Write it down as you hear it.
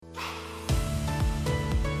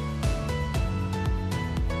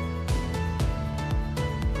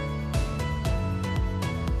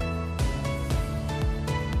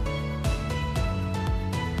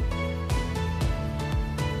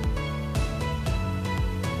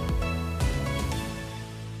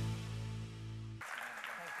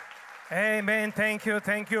Amen. Thank you.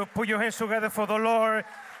 Thank you. Put your hands together for the Lord.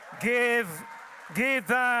 Give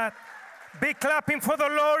that big clapping for the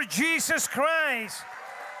Lord Jesus Christ.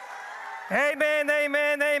 Amen.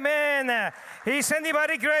 Amen. Amen. Is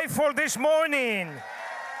anybody grateful this morning?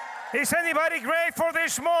 Is anybody grateful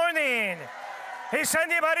this morning? Is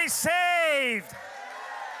anybody saved?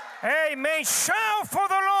 Amen. Shout for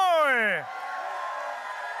the Lord.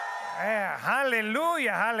 Yeah.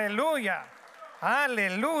 Hallelujah. Hallelujah.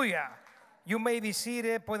 Hallelujah. You may be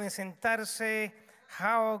seated. Pueden sentarse.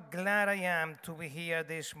 How glad I am to be here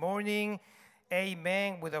this morning.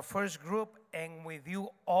 Amen. With the first group and with you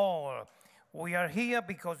all. We are here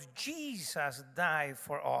because Jesus died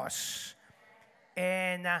for us.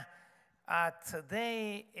 And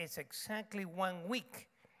today is exactly 1 week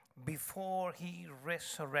before he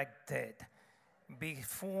resurrected,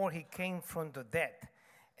 before he came from the dead.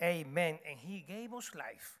 Amen. And he gave us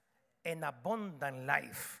life, an abundant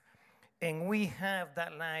life. And we have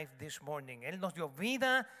that life this morning. Él nos dio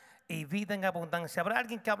vida y vida en abundancia. ¿Habrá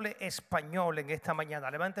alguien que hable español en esta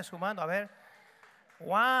mañana? Levante su mano, a ver.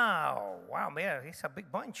 Wow, man, it's a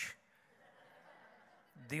big bunch.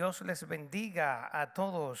 Dios les bendiga a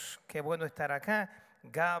todos. Qué bueno estar acá.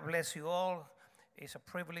 God bless you all. It's a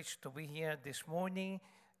privilege to be here this morning.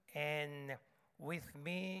 And with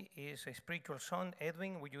me is a spiritual son,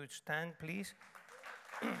 Edwin. Would you stand, please?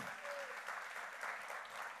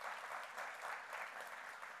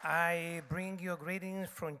 I bring you greetings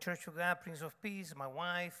from Church of God, Prince of Peace, my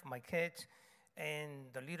wife, my kids,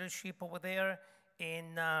 and the leadership over there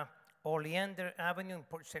in Oleander Avenue in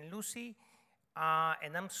Port St. Lucie.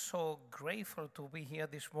 And I'm so grateful to be here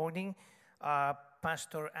this morning.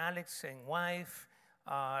 Pastor Alex and wife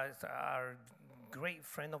are a great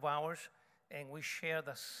friend of ours, and we share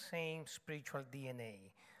the same spiritual DNA.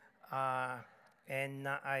 And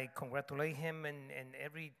I congratulate him and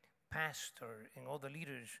every pastor and all the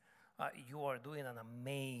leaders. You are doing an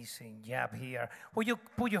amazing job here. Will you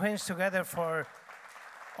put your hands together for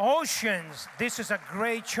Oceans? This is a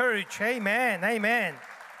great church. Amen. Amen.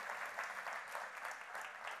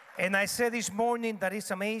 And I said this morning that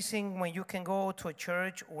it's amazing when you can go to a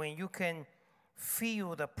church, when you can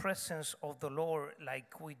feel the presence of the Lord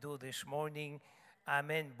like we do this morning.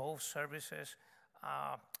 Amen. Both services.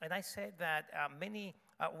 And I said that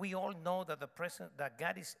we all know that that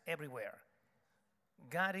God is everywhere.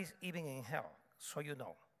 God is even in hell, so you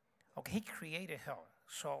know. Okay, He created hell,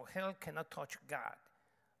 so hell cannot touch God.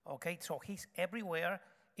 Okay, so He's everywhere,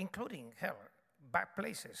 including hell, bad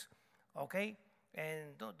places. Okay,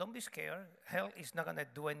 and don't be scared. Hell is not gonna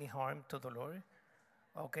do any harm to the Lord.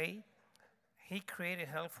 Okay, He created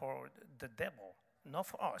hell for the devil, not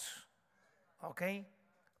for us. Okay.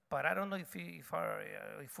 But I don't know if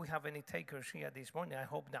we have any takers here this morning. I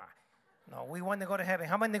hope not. No, we want to go to heaven.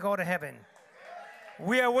 How many go to heaven?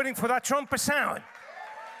 We are waiting for that trumpet sound.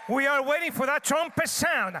 We are waiting for that trumpet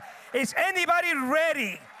sound. Is anybody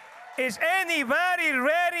ready? Is anybody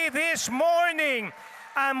ready this morning?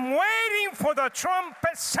 I'm waiting for the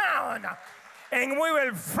trumpet sound. And we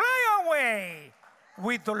will fly away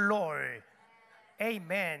with the Lord.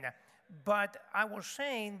 Amen. But I was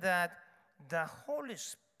saying that the Holy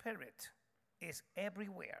Spirit is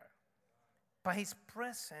everywhere, but His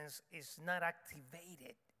presence is not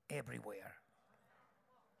activated everywhere.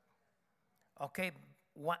 Okay,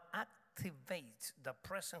 what activates the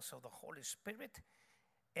presence of the Holy Spirit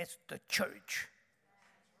is the church,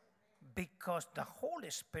 because the Holy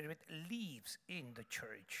Spirit lives in the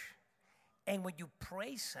church. And when you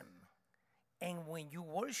praise Him and when you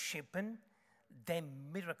worship Him, then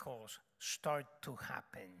miracles start to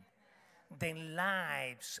happen. Then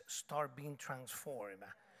lives start being transformed.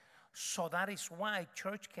 So that is why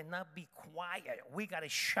church cannot be quiet. We got to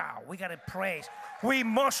shout. We got to praise. We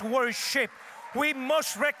must worship. We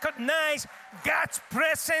must recognize God's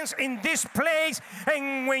presence in this place.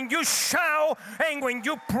 And when you shout, and when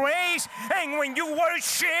you praise, and when you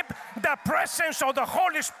worship, the presence of the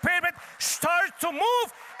Holy Spirit starts to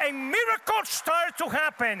move and miracles start to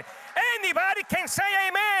happen. Anybody can say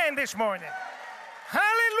amen this morning.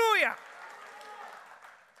 Hallelujah.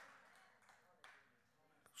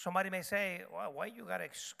 Somebody may say, well, why you gotta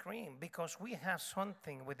scream? Because we have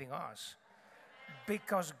something within us.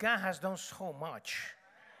 Because God has done so much.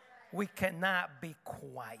 We cannot be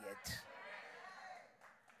quiet.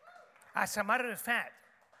 As a matter of fact,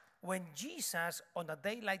 when Jesus, on a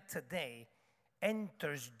day like today,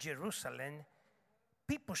 enters Jerusalem,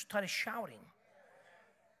 people started shouting,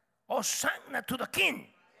 Hosanna to the King.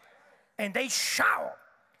 And they shout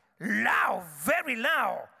loud, very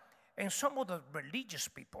loud. And some of the religious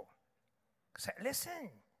people said, listen,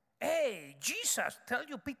 Hey, Jesus, tell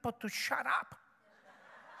you people to shut up,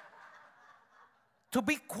 to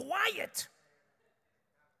be quiet.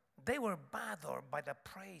 They were bothered by the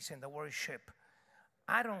praise and the worship.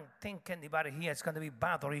 I don't think anybody here is going to be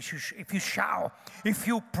bothered if you shout, if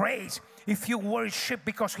you praise, if you worship,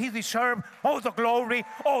 because he deserves all the glory,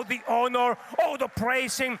 all the honor, all the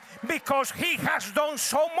praising, because he has done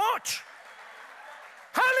so much.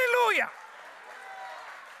 Hallelujah.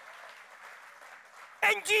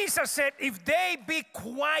 And Jesus said, if they be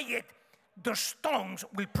quiet, the stones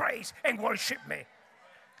will praise and worship me.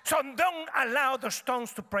 So don't allow the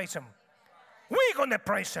stones to praise him. We're going to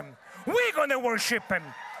praise him. We're going to worship him.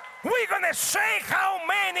 We're going to say how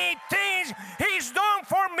many things he's done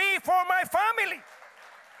for me, for my family.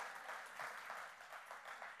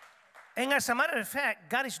 And as a matter of fact,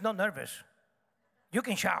 God is not nervous. You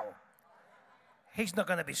can shout. He's not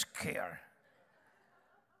going to be scared.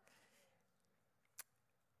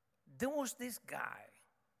 There was this guy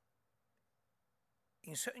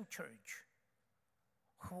in certain church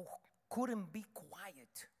who couldn't be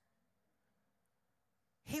quiet.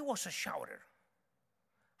 He was a shouter.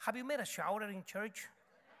 Have you met a shouter in church?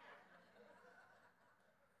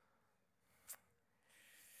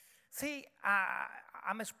 See,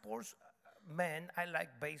 I'm a sports man. I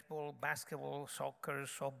like baseball, basketball, soccer,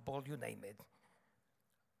 softball, you name it.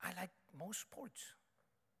 I like most sports.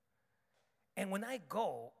 And when I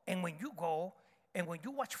go, and when you go, and when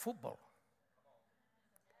you watch football,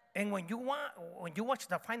 and when you watch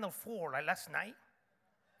the Final Four like last night,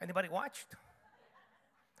 anybody watched?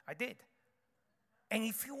 I did. And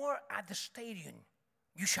if you are at the stadium,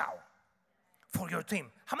 you shout for your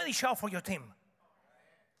team. How many shout for your team?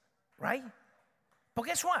 Right? But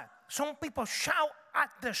guess what? Some people shout at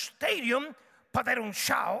the stadium, but they don't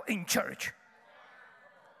shout in church.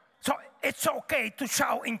 So it's okay to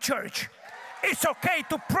shout in church. It's okay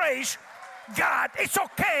to praise God. It's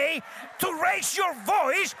okay to raise your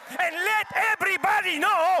voice and let everybody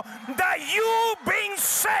know that you've been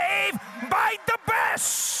saved by the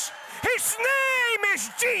best. His name is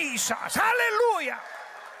Jesus. Hallelujah.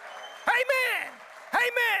 Amen.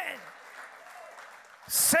 Amen.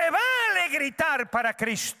 Se vale gritar para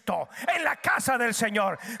Cristo en la casa del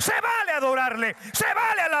Señor. Se vale adorarle, se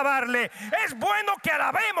vale alabarle. Es bueno que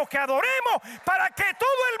alabemos, que adoremos, para que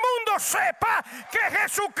todo el mundo sepa que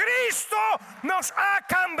Jesucristo nos ha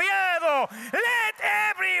cambiado. Let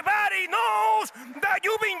everybody know that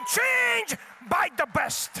you've been changed by the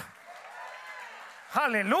best.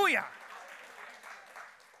 Hallelujah.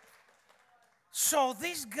 So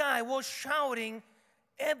this guy was shouting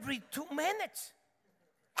every 2 minutes.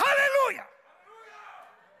 Hallelujah.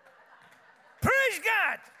 Praise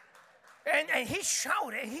God. And he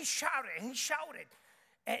shouted, he shouted, he shouted.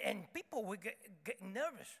 And people were getting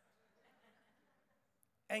nervous.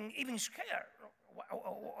 And even scared.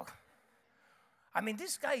 I mean,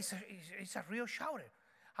 this guy is a real shouter.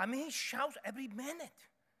 I mean, he shouts every minute,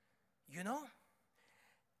 you know.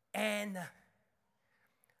 And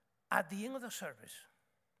at the end of the service,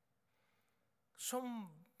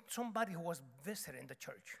 somebody who was visiting the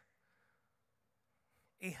church,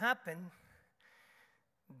 it happened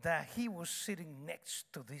that he was sitting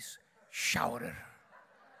next to this shouter.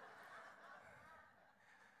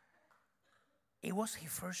 It was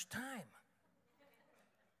his first time.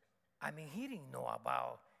 I mean, he didn't know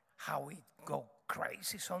about how it go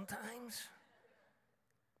crazy sometimes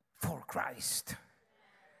for Christ.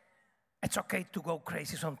 It's okay to go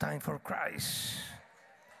crazy sometimes for Christ.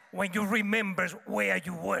 When you remember where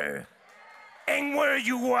you were and where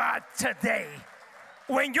you are today.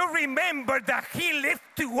 When you remember that he lifted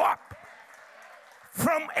you up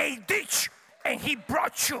from a ditch and he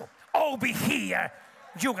brought you over here,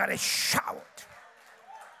 you gotta shout.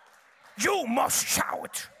 You must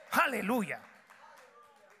shout. Hallelujah.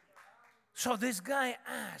 So this guy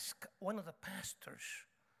asked one of the pastors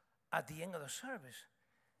at the end of the service,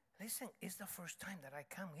 listen, it's the first time that I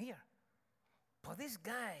come here. But this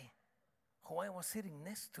guy who I was sitting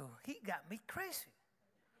next to, he got me crazy.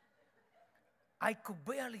 I could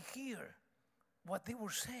barely hear what they were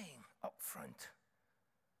saying up front.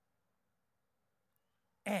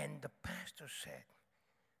 And the pastor said,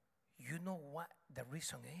 you know what the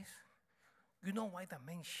reason is? You know why the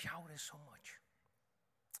man shouted so much?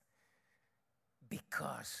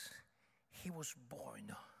 Because he was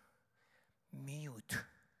born mute.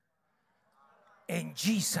 And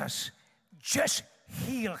Jesus just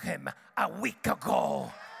healed him a week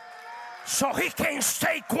ago. So he can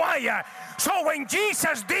stay quiet. So when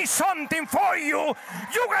Jesus did something for you,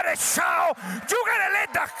 you gotta shout. You gotta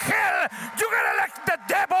let the hell, you gotta let the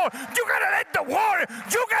devil, you gotta let the world,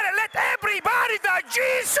 you gotta let everybody that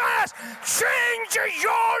Jesus change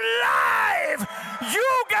your life,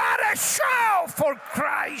 you gotta shout for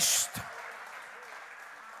Christ.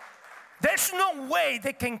 There's no way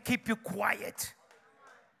they can keep you quiet.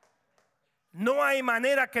 No hay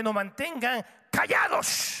manera que nos mantengan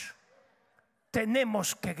callados.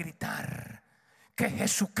 Tenemos que gritar que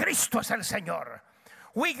Jesucristo es el Señor.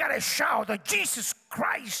 We gotta shout that Jesus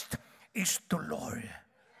Christ is the Lord.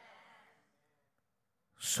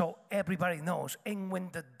 So everybody knows. And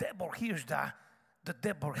when the devil hears that, the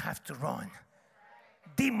devil has to run.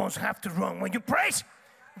 Demons have to run. When you praise,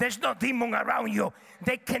 there's no demon around you.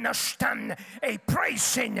 They cannot stand a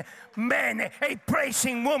praising man, a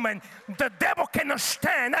praising woman. The devil cannot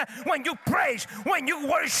stand when you praise, when you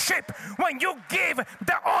worship, when you give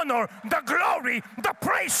the honor, the glory, the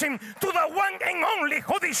praising to the one and only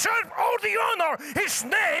who deserves all the honor. His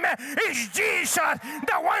name is Jesus,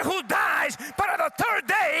 the one who dies, but on the third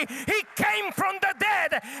day he came from the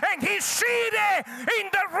dead and he's seated in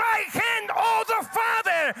the right hand of the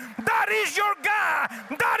Father. That is your God.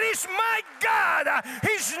 That is my God.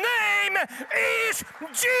 His name is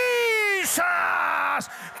Jesus.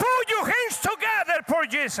 Put your hands together for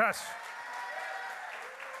Jesus.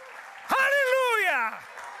 Hallelujah.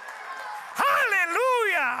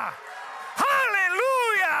 Hallelujah.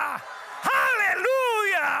 Hallelujah.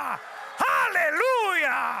 Hallelujah.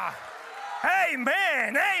 Hallelujah.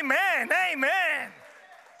 Amen. Amen. Amen.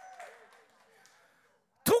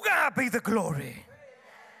 To God be the glory.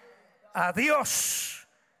 A Dios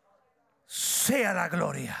sea la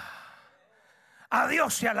gloria. A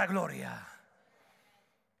Dios sea la gloria.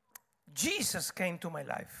 Jesus came to my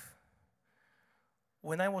life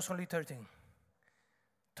when I was only 13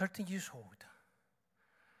 years old.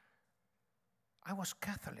 I was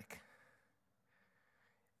Catholic.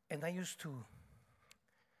 And I used to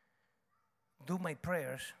do my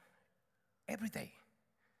prayers every day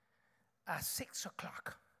at 6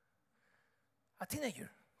 o'clock. A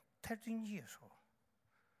teenager, 13 years old.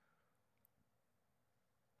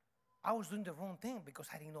 I was doing the wrong thing because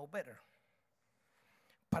I didn't know better.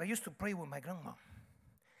 But I used to pray with my grandma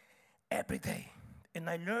every day. And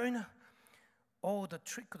I learned all the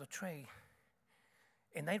trick of the trade.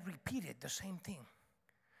 And I repeated the same thing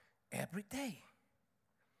every day.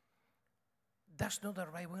 That's not the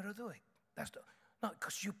right way to do it. No,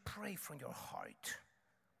 because you pray from your heart.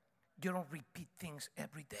 You don't repeat things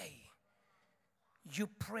every day. You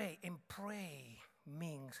pray, and pray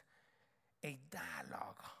means a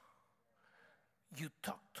dialogue. You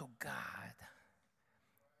talk to God,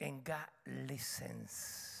 and God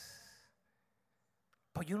listens.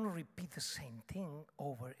 But you don't repeat the same thing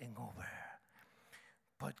over and over.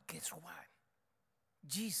 But guess what?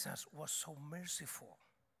 Jesus was so merciful.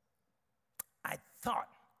 I thought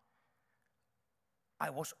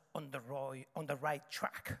I was on the right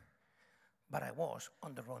track, but I was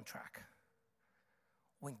on the wrong track.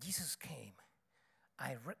 When Jesus came,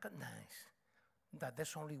 I recognized that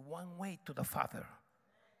there's only one way to the Father.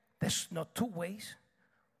 There's not 2 ways,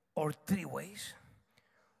 or 3 ways,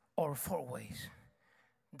 or 4 ways.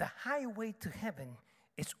 The highway to heaven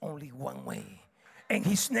is only one way, and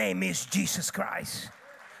his name is Jesus Christ.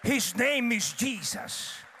 His name is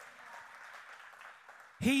Jesus.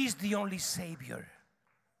 He is the only Savior.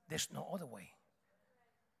 There's no other way.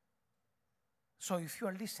 So if you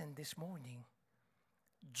are listening this morning,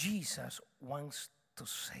 Jesus wants to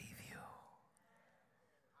save you.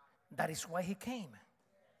 That is why he came.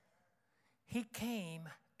 He came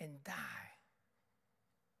and died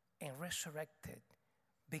and resurrected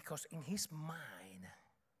because in his mind,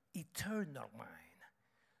 eternal mind,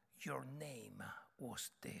 your name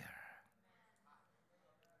was there.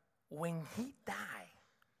 When he died,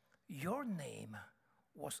 your name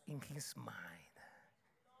was in his mind.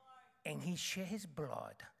 And he shed his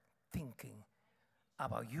blood thinking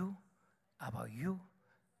about you, about you,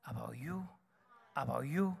 about you, about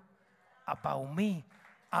you, about me,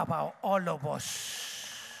 about all of us.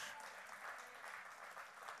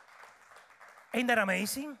 Ain't that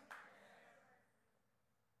amazing?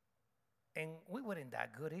 And we weren't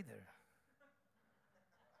that good either.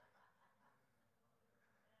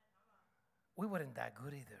 We weren't that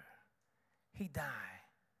good either. He died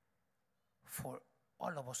for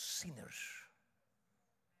all of us sinners.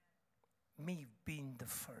 Me being the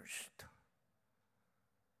first.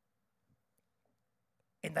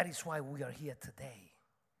 And that is why we are here today.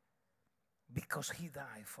 Because he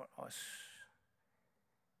died for us.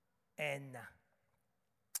 And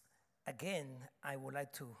again, I would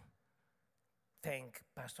like to thank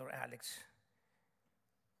Pastor Alex,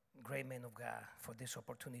 great man of God, for this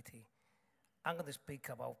opportunity. I'm going to speak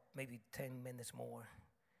about maybe 10 minutes more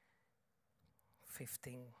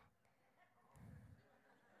 15,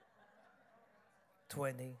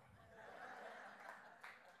 20.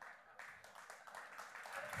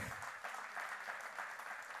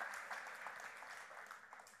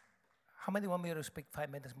 How many want me to speak 5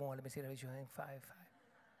 minutes more? Let me see. Raise your hand. 5,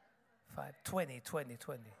 20,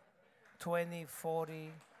 20,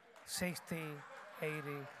 40, 60,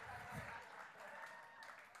 80.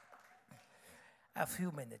 A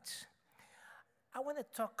few minutes. I want to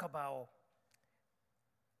talk about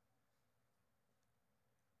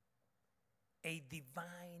a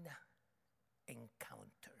divine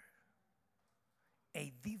encounter.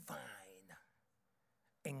 A divine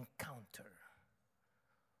encounter.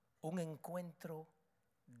 Un encuentro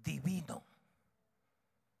divino.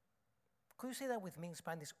 Could you say that with me in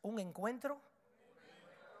Spanish? Un encuentro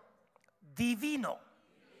divino.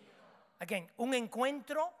 Again, un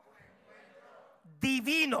encuentro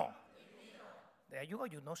divino. There you go,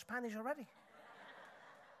 you know Spanish already.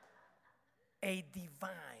 A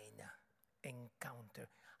divine encounter.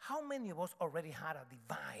 How many of us already had a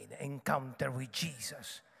divine encounter with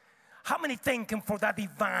Jesus? How many thank Him for that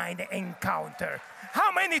divine encounter?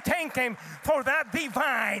 How many thank Him for that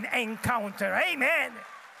divine encounter? Amen.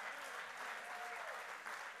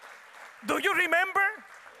 Do you remember?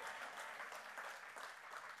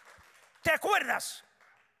 ¿Te acuerdas?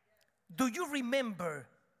 Do you remember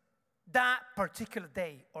that particular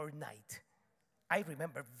day or night? I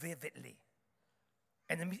remember vividly.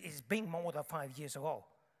 And it's been more than 5 years ago.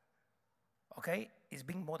 Okay? It's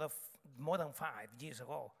been more than 5 years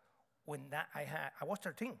ago. When that I was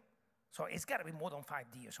 13. So it's got to be more than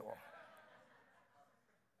 5 years ago.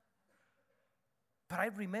 But I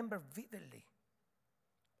remember vividly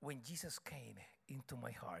when Jesus came into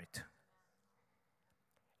my heart.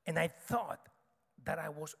 And I thought that I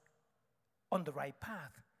was on the right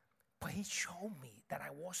path. But He showed me that I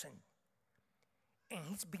wasn't. And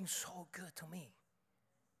He's been so good to me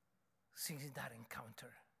since that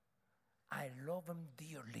encounter. I love Him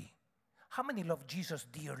dearly. How many love Jesus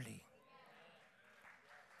dearly?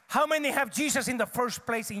 How many have Jesus in the first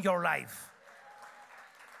place in your life?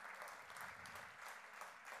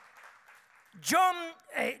 John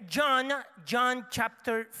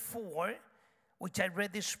chapter 4, which I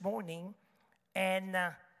read this morning, and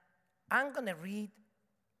I'm going to read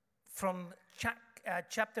from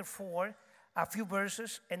chapter 4 a few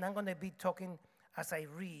verses, and I'm going to be talking as I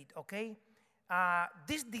read, okay?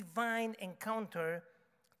 This divine encounter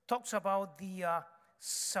talks about the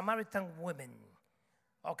Samaritan women.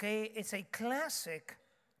 Okay, it's a classic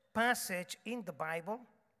passage in the Bible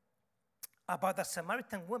about the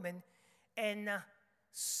Samaritan woman. And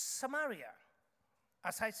Samaria,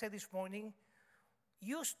 as I said this morning,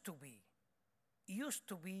 used to be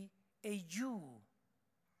a Jew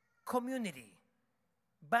community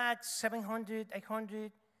back 700,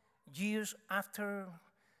 800 years after.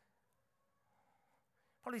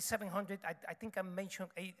 Probably 700, I think I mentioned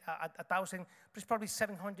 1,000, but it's probably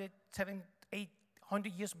 700,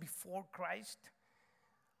 800 years before Christ,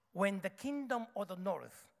 when the kingdom of the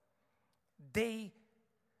north, they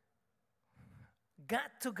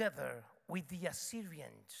got together with the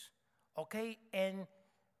Assyrians, okay, and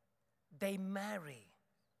they married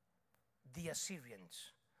the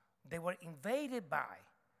Assyrians. They were invaded by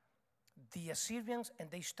the Assyrians, and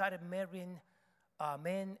they started marrying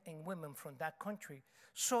men and women from that country.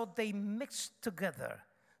 So they mixed together.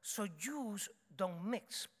 So Jews don't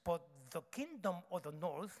mix, but the kingdom of the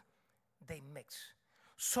north, they mix.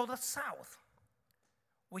 So the south,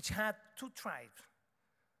 which had two tribes,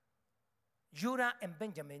 Judah and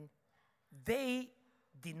Benjamin, they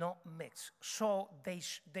did not mix. So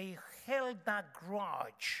they held that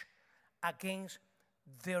grudge against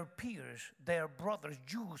their peers, their brothers,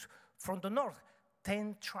 Jews from the north,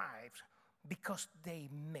 10 tribes, because they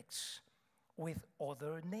mix with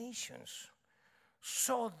other nations.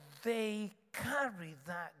 So they carry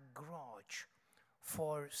that grudge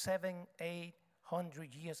for 700,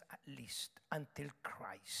 800 years at least until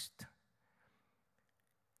Christ.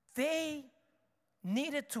 They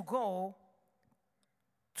needed to go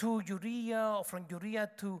to Judea or from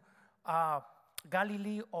Judea to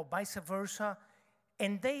Galilee or vice versa,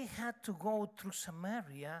 and they had to go through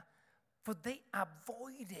Samaria, but they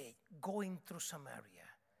avoided going through Samaria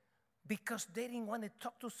because they didn't want to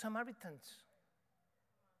talk to Samaritans.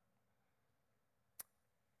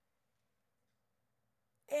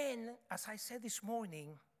 And as I said this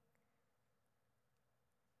morning,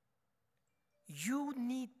 you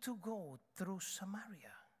need to go through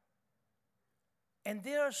Samaria. And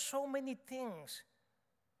there are so many things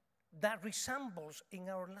that resembles in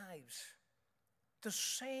our lives the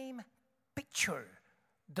same picture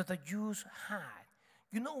that the Jews had.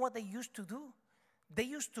 You know what they used to do? They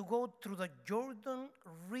used to go through the Jordan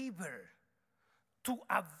River to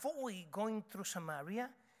avoid going through Samaria,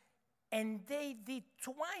 and they did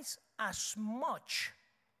twice as much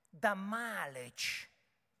the mileage,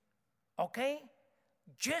 okay,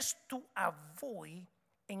 just to avoid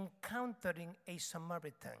encountering a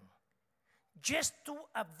Samaritan, just to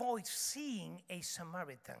avoid seeing a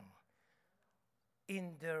Samaritan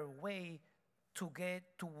in their way to get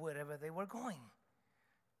to wherever they were going.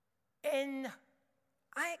 And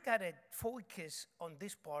I gotta focus on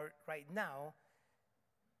this part right now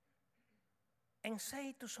and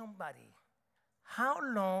say to somebody, how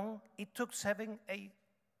long it took 700-800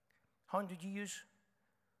 years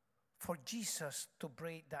for Jesus to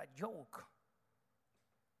break that yoke?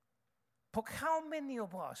 But how many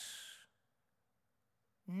of us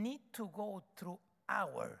need to go through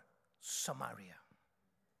our Samaria?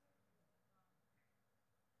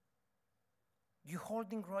 You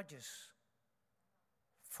holding grudges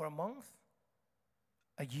for a month,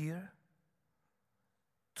 a year,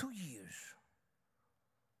 2 years,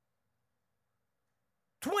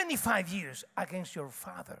 25 years against your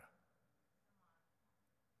father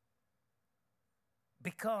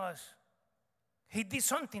because he did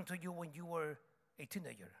something to you when you were a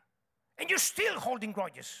teenager, and you're still holding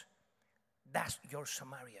grudges. That's your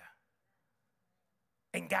Samaria.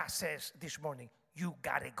 And God says this morning, you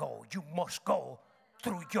gotta go. You must go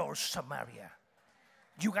through your Samaria.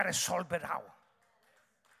 You gotta solve it out.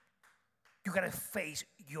 You gotta face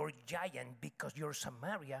your giant, because your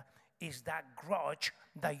Samaria is that grudge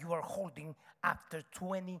that you are holding after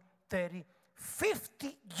 20, 30,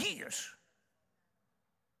 50 years.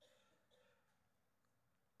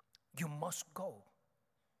 You must go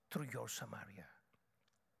through your Samaria.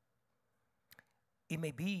 It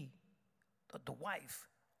may be the wife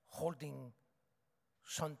holding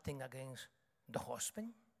something against the husband.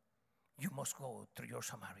 You must go through your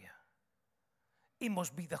Samaria. It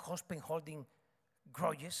must be the husband holding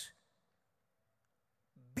grudges,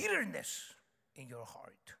 bitterness in your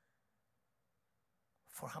heart.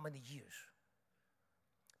 For how many years?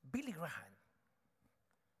 Billy Graham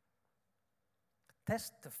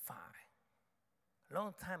testified a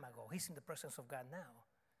long time ago, he's in the presence of God now,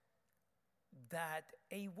 that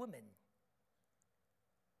a woman,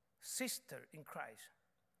 sister in Christ,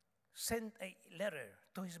 sent a letter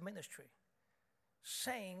to his ministry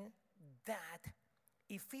saying that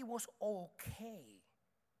if it was okay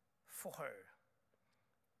for her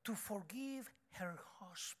to forgive her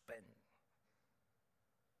husband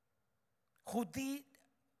who did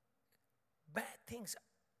bad things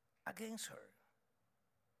against her.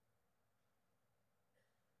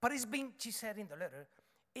 But it's been, she said in the letter,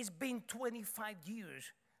 it's been 25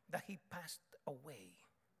 years that he passed away.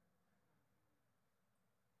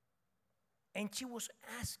 And she was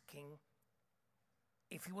asking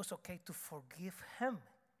if it was okay to forgive him.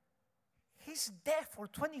 He's dead for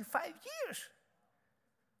 25 years.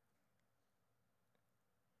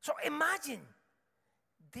 So imagine,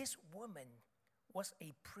 this woman was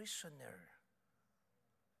a prisoner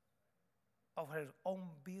of her own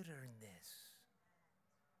bitterness.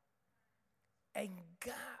 And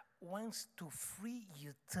God wants to free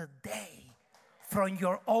you today from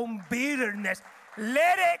your own bitterness.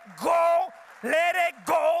 Let it go, let it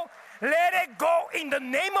go, let it go in the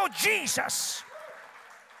name of Jesus.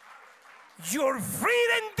 You're free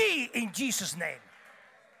indeed in Jesus' name.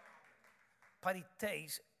 But it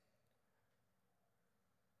takes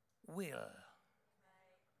will.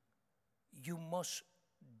 You must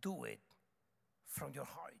do it from your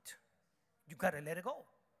heart. You got to let it go.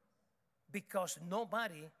 Because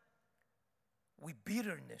nobody with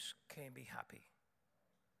bitterness can be happy.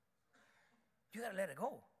 You got to let it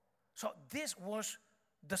go. So this was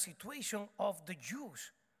the situation of the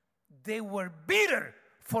Jews. They were bitter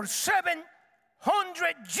for 700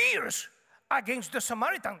 years against the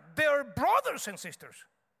Samaritan. Their brothers and sisters.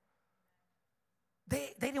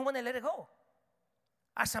 They didn't want to let it go.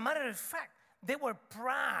 As a matter of fact, they were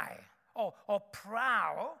proud.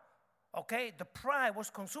 Okay, the pride was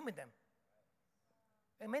consuming them.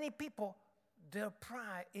 And many people, their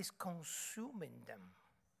pride is consuming them.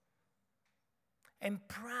 And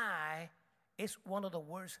pride is one of the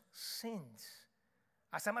worst sins.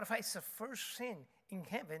 As a matter of fact, it's the first sin in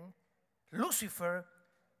heaven. Lucifer,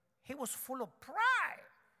 he was full of pride.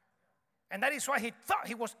 And that is why he thought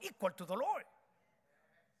he was equal to the Lord.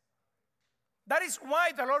 That is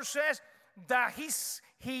why the Lord says that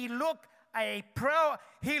he looks at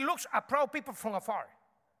proud people from afar.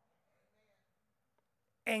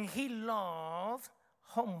 And he loved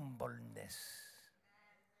humbleness.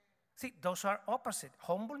 See, those are opposite,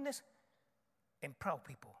 humbleness and proud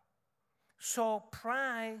people. So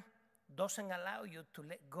pride doesn't allow you to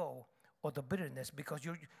let go of the bitterness because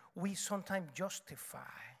we sometimes justify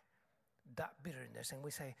that bitterness and we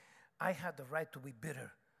say, I have the right to be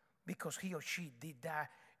bitter because he or she did that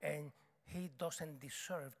and he doesn't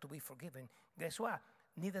deserve to be forgiven. Guess what?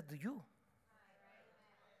 Neither do you.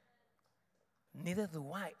 Neither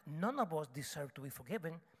do I. None of us deserve to be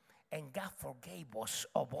forgiven. And God forgave us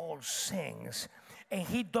of all sins. And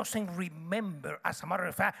he doesn't remember, as a matter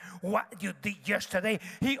of fact, what you did yesterday.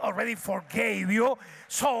 He already forgave you.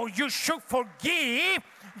 So you should forgive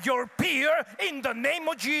your peer in the name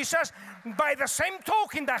of Jesus. By the same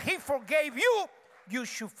token that he forgave you, you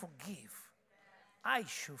should forgive. I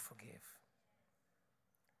should forgive.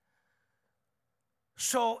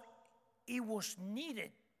 So it was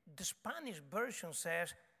needed. The Spanish version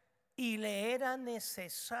says, y le era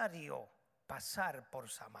necesario pasar por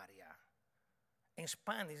Samaria. In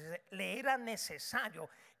Spanish, le era necesario.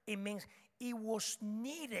 It means it was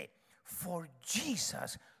needed for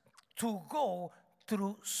Jesus to go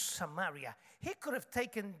through Samaria. He could have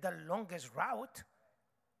taken the longest route,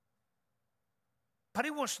 but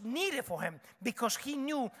it was needed for him because he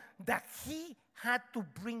knew that he had to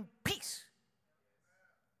bring peace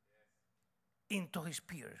into his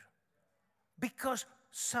peers. Because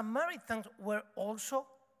Samaritans were also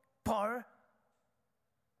part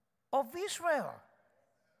of Israel.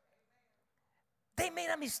 They made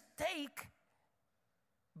a mistake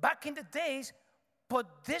back in the days,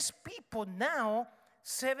 but these people now,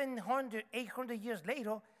 700, 800 years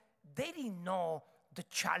later, they didn't know the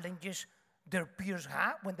challenges their peers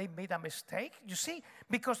had when they made a mistake. You see,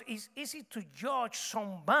 because it's easy to judge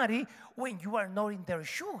somebody when you are not in their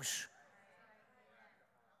shoes.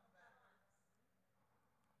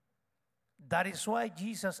 That is why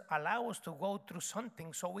Jesus allows us to go through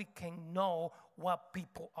something so we can know what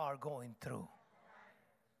people are going through.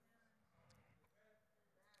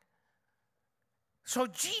 So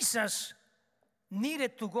Jesus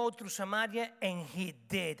needed to go through Samaria, and he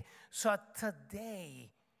did. So today,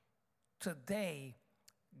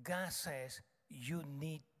 God says you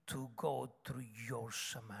need to go through your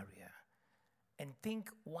Samaria. And think,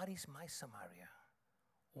 what is my Samaria?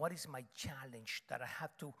 What is my challenge that I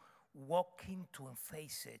have to walk into and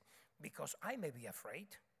face it? Because I may be afraid.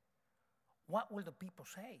 What will the people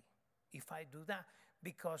say if I do that?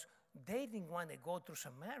 Because they didn't want to go through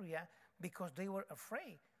Samaria because they were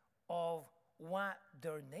afraid of what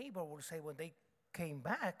their neighbor would say when they came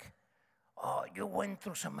back. Oh, you went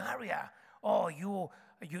through Samaria. Oh,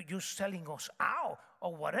 you're selling us out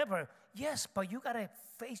or whatever. Yes, but you got to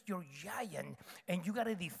face your giant and you got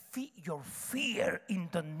to defeat your fear in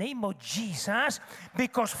the name of Jesus,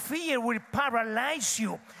 because fear will paralyze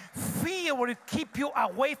you. Fear will keep you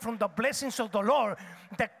away from the blessings of the Lord.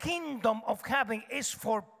 The kingdom of heaven is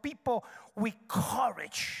for people with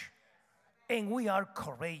courage. And we are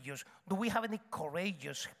courageous. Do we have any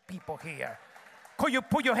courageous people here? Could you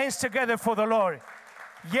put your hands together for the Lord?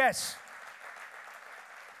 Yes.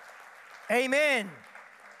 Amen.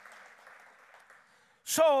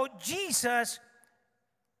 So Jesus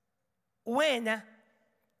went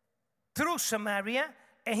through Samaria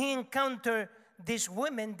and he encountered this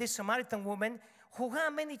woman, this Samaritan woman, who had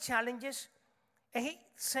many challenges. And he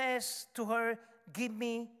says to her, give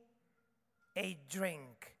me a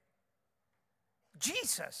drink.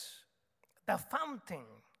 Jesus, the fountain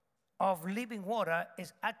of living water,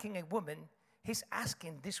 is asking a woman, he's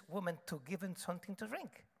asking this woman to give him something to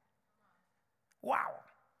drink. Wow.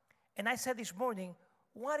 And I said this morning,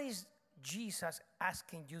 what is Jesus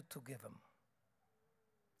asking you to give him?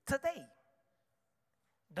 Today,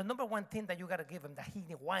 the number one thing that you got to give him that he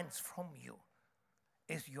wants from you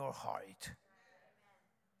is your heart.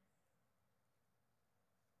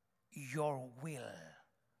 Your will.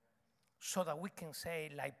 So that we can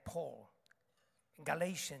say like Paul in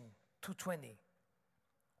Galatians 2:20,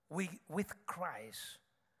 with Christ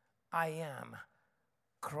I am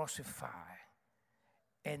crucified.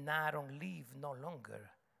 And I don't live no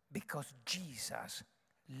longer because Jesus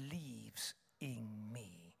lives in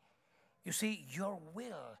me. You see, your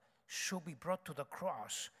will should be brought to the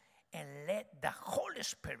cross and let the Holy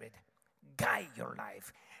Spirit guide your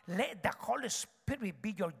life. Let the Holy Spirit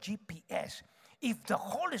be your GPS. If the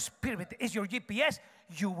Holy Spirit is your GPS,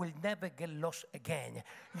 you will never get lost again.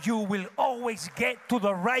 You will always get to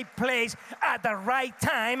the right place at the right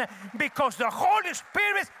time because the Holy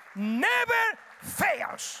Spirit never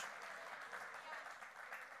fails.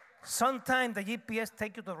 Sometimes the GPS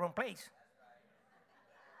takes you to the wrong place.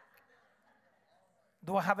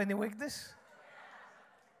 Do I have any weakness?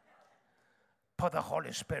 But the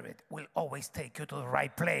Holy Spirit will always take you to the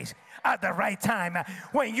right place at the right time.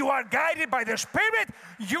 When you are guided by the Spirit,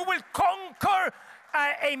 you will conquer,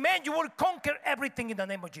 amen, you will conquer everything in the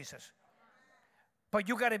name of Jesus. But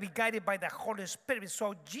you got to be guided by the Holy Spirit.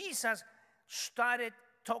 So Jesus started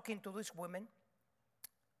talking to this woman.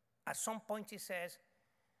 At some point he says,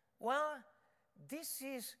 well, this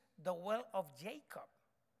is the well of Jacob.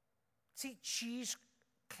 See, she's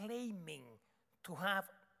claiming to have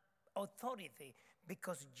authority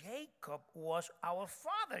because Jacob was our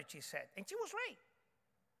father, she said. And she was right.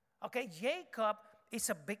 Okay, Jacob is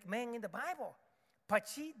a big man in the Bible. But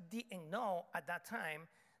she didn't know at that time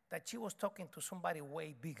that she was talking to somebody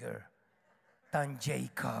way bigger than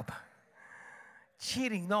Jacob. She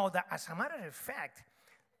didn't know that, as a matter of fact,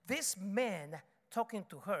 this man talking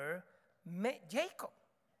to her met Jacob.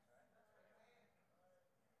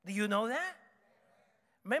 Do you know that?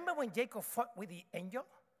 Remember when Jacob fought with the angel?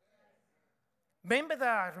 Remember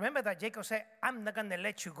that Jacob said, I'm not going to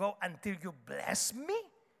let you go until you bless me?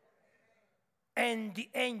 And the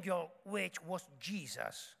angel, which was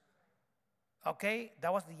Jesus, okay,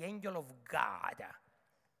 that was the angel of God.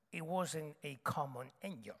 It wasn't a common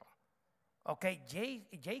angel. Okay,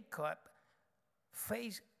 Jacob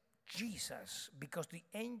faced Jesus because the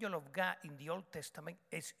angel of God in the Old Testament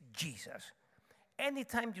is Jesus.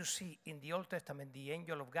 Anytime you see in the Old Testament the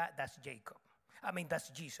angel of God, that's Jacob. That's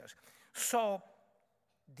Jesus. So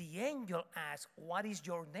the angel asked, what is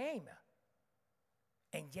your name?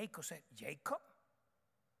 And Jacob said, Jacob?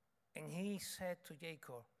 And he said to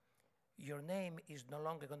Jacob, your name is no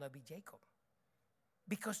longer going to be Jacob.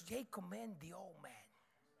 Because Jacob meant the old man,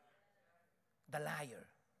 the liar,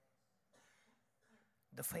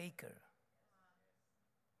 the faker.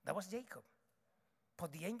 That was Jacob.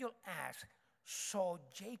 But the angel asked, so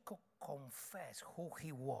Jacob confessed who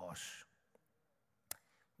he was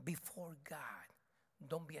before God.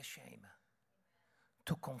 Don't be ashamed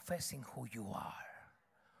to confessing who you are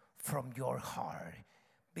from your heart,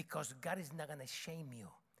 because God is not gonna shame you.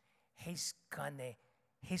 He's gonna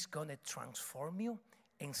transform you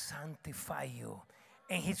and sanctify you,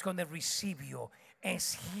 and He's gonna receive you, and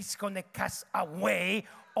He's gonna cast away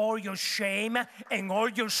all your shame and all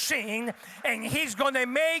your sin, and He's gonna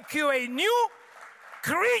make you a new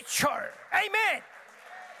creature. Amen.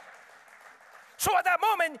 So at that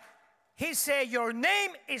moment, he said, your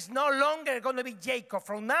name is no longer going to be Jacob.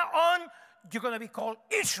 From now on, you're going to be called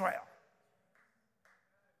Israel.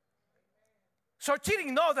 So she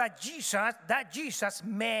didn't know that Jesus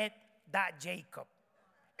met that Jacob.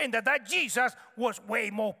 And that Jesus was way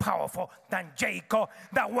more powerful than Jacob,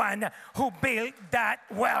 the one who built that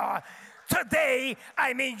well. Today,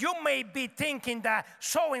 you may be thinking that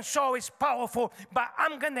so-and-so is powerful, but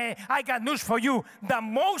I got news for you. The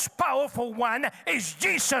most powerful one is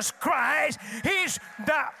Jesus Christ. He's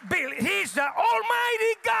the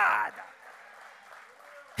Almighty God.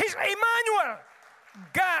 He's Emmanuel,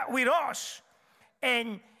 God with us.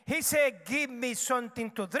 And he said, give me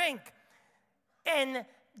something to drink. And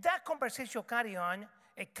that conversation carried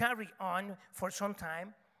on for some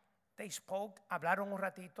time. They spoke, hablaron un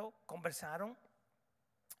ratito, conversaron.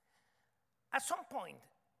 At some point,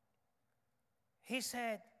 he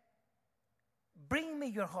said, bring me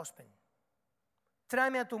your husband.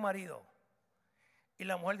 Tráeme a tu marido. Y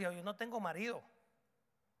la mujer dijo, yo no tengo marido.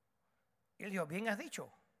 Y él dijo, bien has dicho,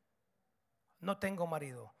 no tengo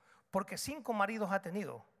marido. Porque 5 maridos ha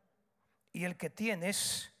tenido. Y el que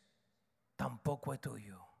tienes tampoco es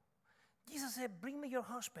tuyo. Jesus said, bring me your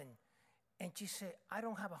husband. And she said, I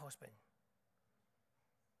don't have a husband.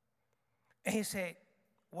 And he said,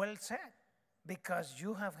 well said, because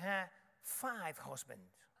you have had 5 husbands.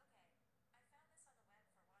 Okay, I found this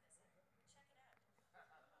on the web for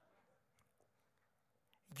what is it? Check it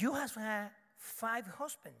out. You have had 5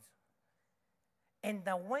 husbands. And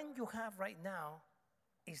the one you have right now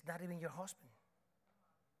is not even your husband.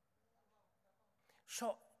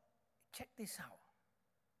 So, check this out.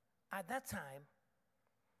 At that time,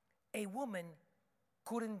 a woman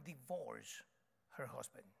couldn't divorce her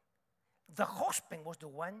husband. The husband was the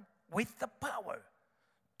one with the power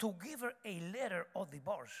to give her a letter of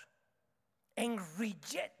divorce and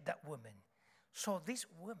reject that woman. So these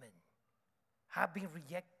women have been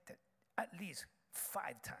rejected at least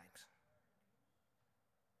 5 times.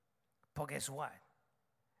 But guess what?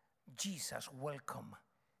 Jesus welcomed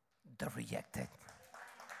the rejected.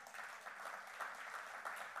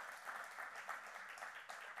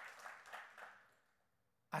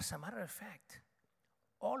 As a matter of fact,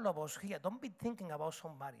 all of us here, don't be thinking about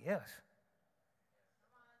somebody else.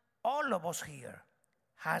 All of us here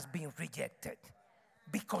has been rejected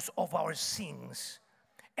because of our sins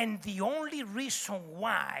And the only reason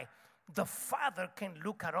why the Father can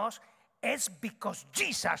look at us is because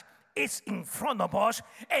Jesus is in front of us.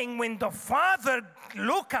 And when the Father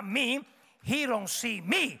look at me, he don't see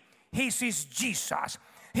me. He sees Jesus.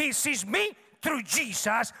 He sees me through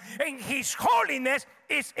Jesus. And his holiness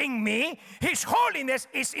is in me. His holiness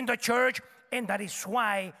is in the church. And that is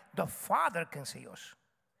why the Father can see us.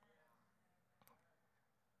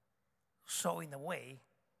 So in a way,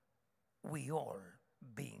 we all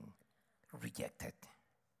being rejected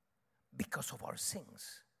because of our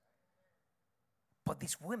sins. But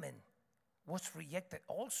this woman was rejected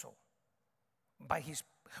also by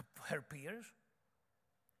her peers.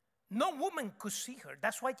 No woman could see her.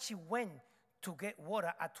 That's why she went to get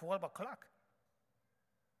water at 12 o'clock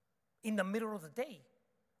in the middle of the day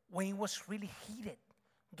when it was really heated.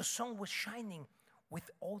 The sun was shining with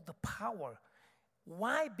all the power.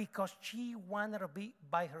 Why? Because she wanted to be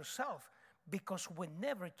by herself. Because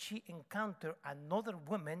whenever she encountered another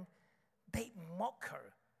woman, they mock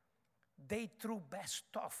her. They threw bad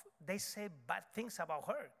stuff. They said bad things about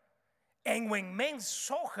her. And when men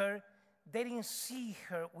saw her, they didn't see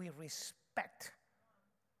her with respect.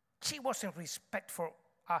 She wasn't respect from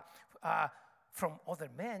other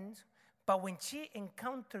men. But when she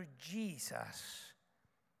encountered Jesus,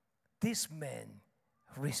 this man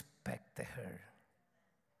respected her.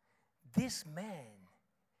 This man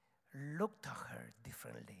looked at her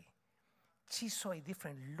differently. She saw a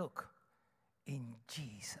different look in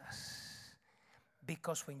Jesus.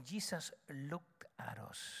 Because when Jesus looked at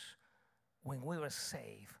us, when we were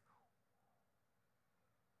saved,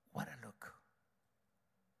 what a look.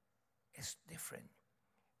 It's different.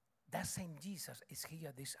 That same Jesus is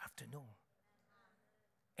here this afternoon.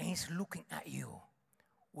 And he's looking at you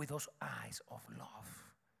with those eyes of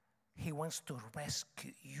love. He wants to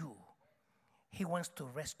rescue you. He wants to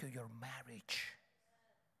rescue your marriage.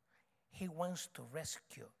 He wants to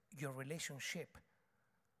rescue your relationship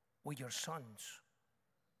with your sons,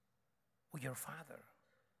 with your father.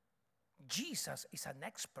 Jesus is an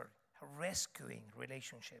expert rescuing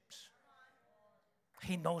relationships.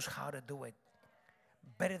 He knows how to do it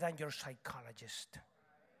better than your psychologist.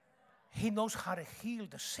 He knows how to heal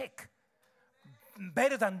the sick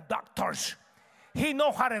better than doctors. He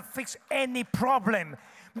knows how to fix any problem.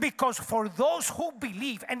 Because for those who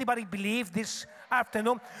believe, anybody believe this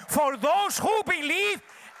afternoon? For those who believe,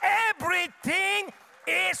 everything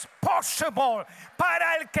is possible.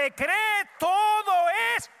 Para el que cree, todo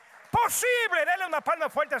es posible. Dale una palma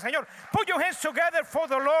fuerte al Señor. Put your hands together for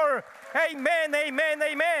the Lord. Amen, amen,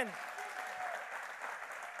 amen.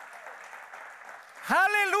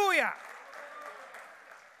 Hallelujah.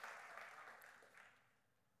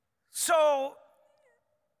 So,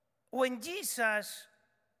 when Jesus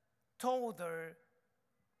told her,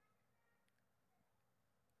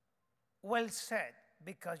 well said,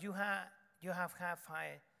 because you have had 5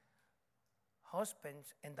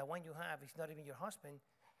 husbands, and the one you have is not even your husband,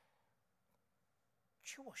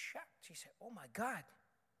 she was shocked. She said, oh my God.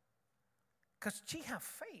 Because she had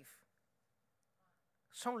faith.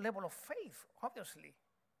 Some level of faith, obviously.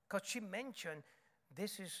 Because she mentioned,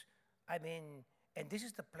 this is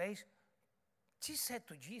the place. She said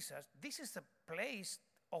to Jesus, this is the place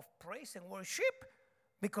of praise and worship,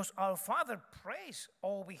 because our Father prays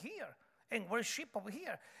over here and worship over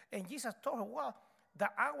here. And Jesus told her, well, the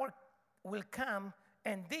hour will come,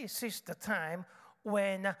 and this is the time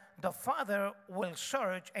when the Father will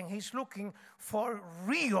search, and he's looking for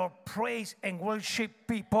real praise and worship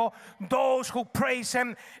people, those who praise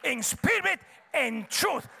him in spirit and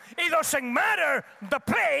truth. It doesn't matter the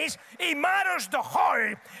place, it matters the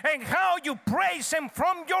heart and how you praise him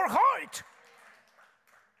from your heart.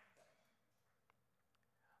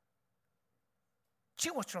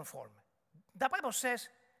 She was transformed. The Bible says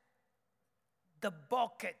the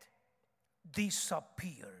bucket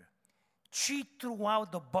disappeared. She threw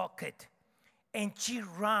out the bucket and she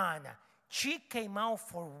ran. She came out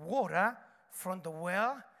for water from the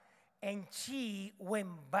well, and she went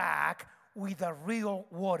back with the real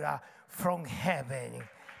water from heaven.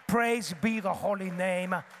 Praise be the holy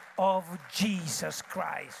name of Jesus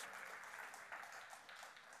Christ.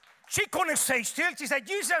 She couldn't stay still. She said,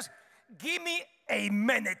 Jesus, give me a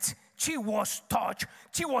minute. She was touched.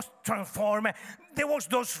 She was transformed. There was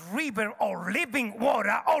those river of living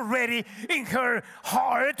water already in her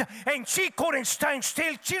heart, and she couldn't stand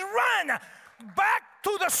still. She ran back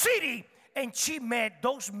to the city, and she met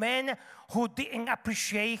those men who didn't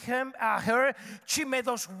appreciate her. She met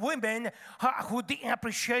those women who didn't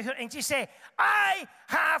appreciate her, and she said, I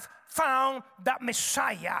have found the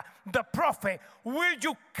Messiah, the prophet. Will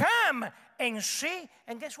you come and see?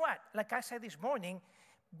 And guess what? Like I said this morning,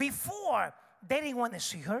 Before, they didn't want to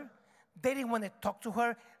see her. They didn't want to talk to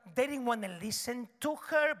her. They didn't want to listen to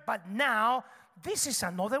her. But now, this is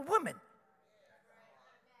another woman.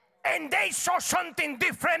 And they saw something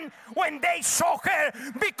different when they saw her,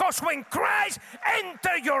 because when Christ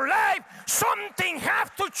entered your life, something has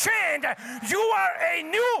to change. You are a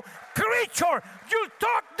new creature. You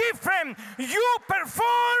talk different. You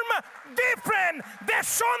perform different. There's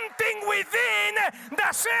something within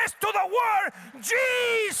that says to the world,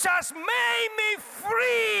 Jesus made me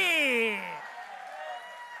free.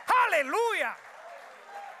 Hallelujah.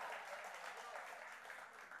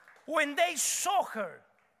 When they saw her,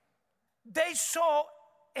 they saw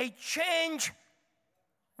a changed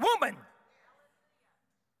woman.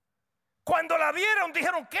 Cuando la vieron,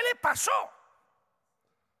 dijeron, ¿qué le pasó?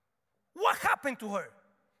 What happened to her?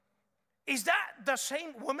 Is that the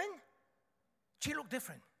same woman? She looked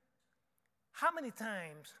different. How many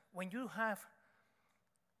times when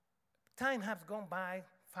time has gone by,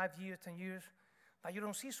 5 years, 10 years, but you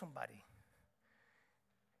don't see somebody,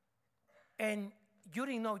 and you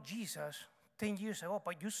didn't know Jesus 10 years ago,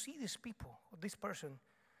 but you see these people, this person,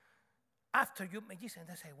 after you met Jesus, and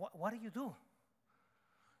they say, what do you do?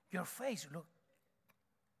 Your face, look,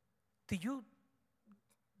 did you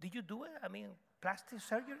do it? I mean, plastic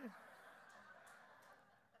surgery?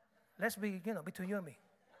 Let's be, between you and me.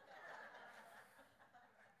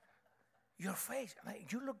 Your face,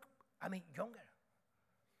 you look, younger.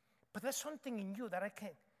 But there's something in you that I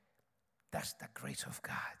can't. That's the grace of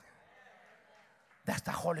God. That's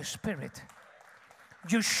the Holy Spirit.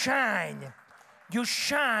 You shine. You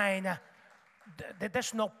shine.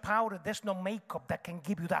 There's no powder, there's no makeup that can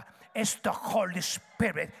give you that. It's the Holy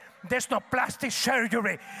Spirit. There's no plastic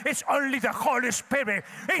surgery. It's only the Holy Spirit.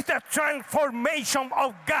 It's the transformation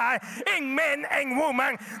of God in men and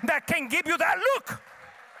women that can give you that look.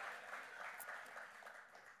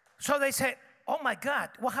 So they said, oh my God,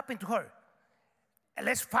 what happened to her?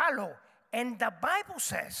 Let's follow. And the Bible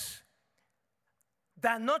says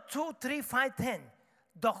that not 2, 3, 5, 10,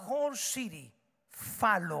 the whole city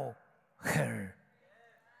follow her.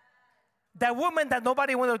 The woman that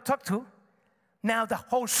nobody wanted to talk to, now the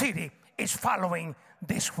whole city is following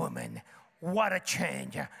this woman. What a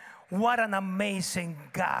change. What an amazing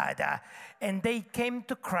God. And they came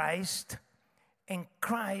to Christ, and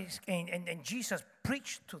Jesus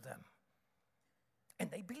preached to them.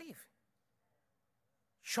 And they believed.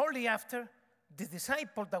 Shortly after, the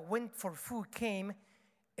disciple that went for food came,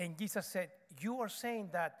 and Jesus said, you are saying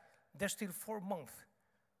that there's still 4 months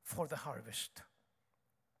for the harvest.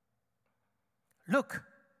 Look,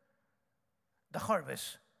 the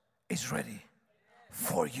harvest is ready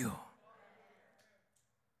for you.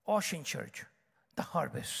 Ocean Church, the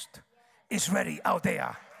harvest is ready out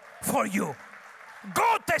there for you.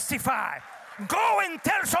 Go testify. Go and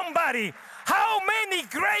tell somebody how many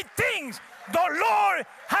great things the Lord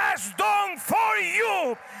has done for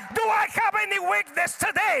you. Do I have any weakness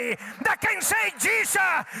today that can say, Jesus,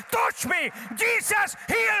 touch me. Jesus,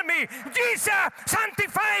 heal me. Jesus,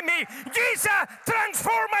 sanctify me. Jesus,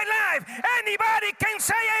 transform my life. Anybody can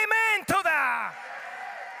say amen to that.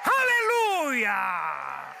 Hallelujah.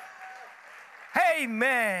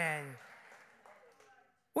 Amen.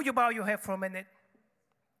 Would you bow your head for a minute?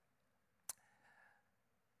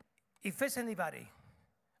 If there's anybody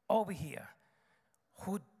over here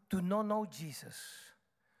who do not know Jesus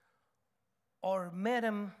or met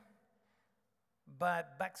him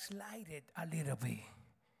but backslided a little bit,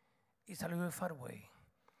 it's a little far away,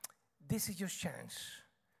 this is your chance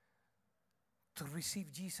to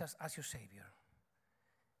receive Jesus as your Savior.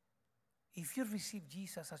 If you receive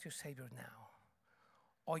Jesus as your Savior now,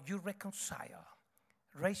 or you reconcile,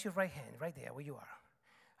 raise your right hand right there where you are.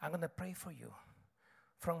 I'm going to pray for you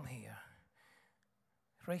from here.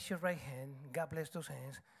 Raise your right hand. God bless those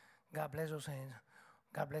hands. God bless those hands.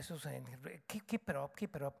 God bless those hands. Keep it up.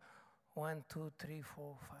 Keep it up. 1, 2, 3,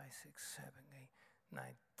 4, 5, 6, 7, 8, 9,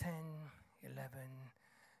 10, 11,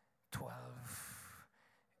 12,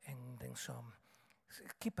 and then some.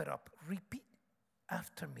 Keep it up. Repeat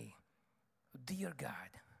after me. Dear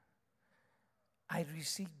God, I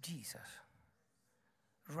receive Jesus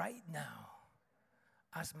right now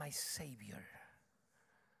as my Savior.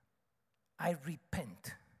 I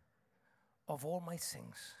repent of all my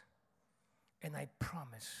sins, and I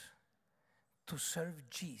promise to serve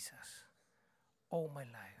Jesus all my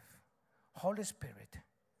life. Holy Spirit,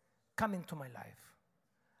 come into my life.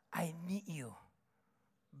 I need you.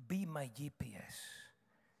 Be my GPS.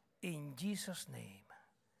 In Jesus' name,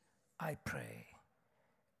 I pray.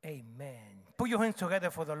 Amen. Put your hands together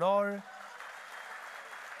for the Lord.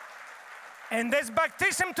 And there's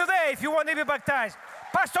baptism today if you want to be baptized.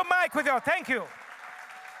 Pastor Mike with you. Thank you.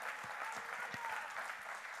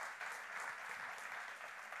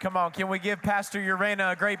 Come on, can we give Pastor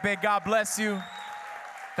Urena a great big God bless you?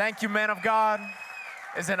 Thank you, man of God.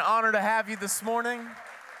 It's an honor to have you this morning.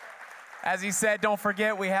 As he said, don't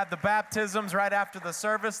forget, we have the baptisms right after the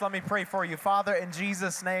service. Let me pray for you. Father, in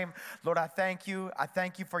Jesus' name, Lord, I thank you. I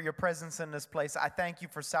thank you for your presence in this place. I thank you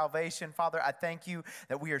for salvation. Father, I thank you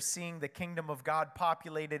that we are seeing the kingdom of God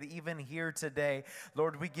populated even here today.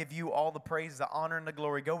 Lord, we give you all the praise, the honor, and the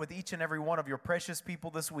glory. Go with each and every one of your precious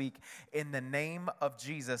people this week in the name of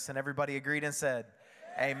Jesus. And everybody agreed and said,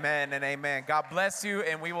 amen and amen. God bless you,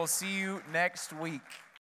 and we will see you next week.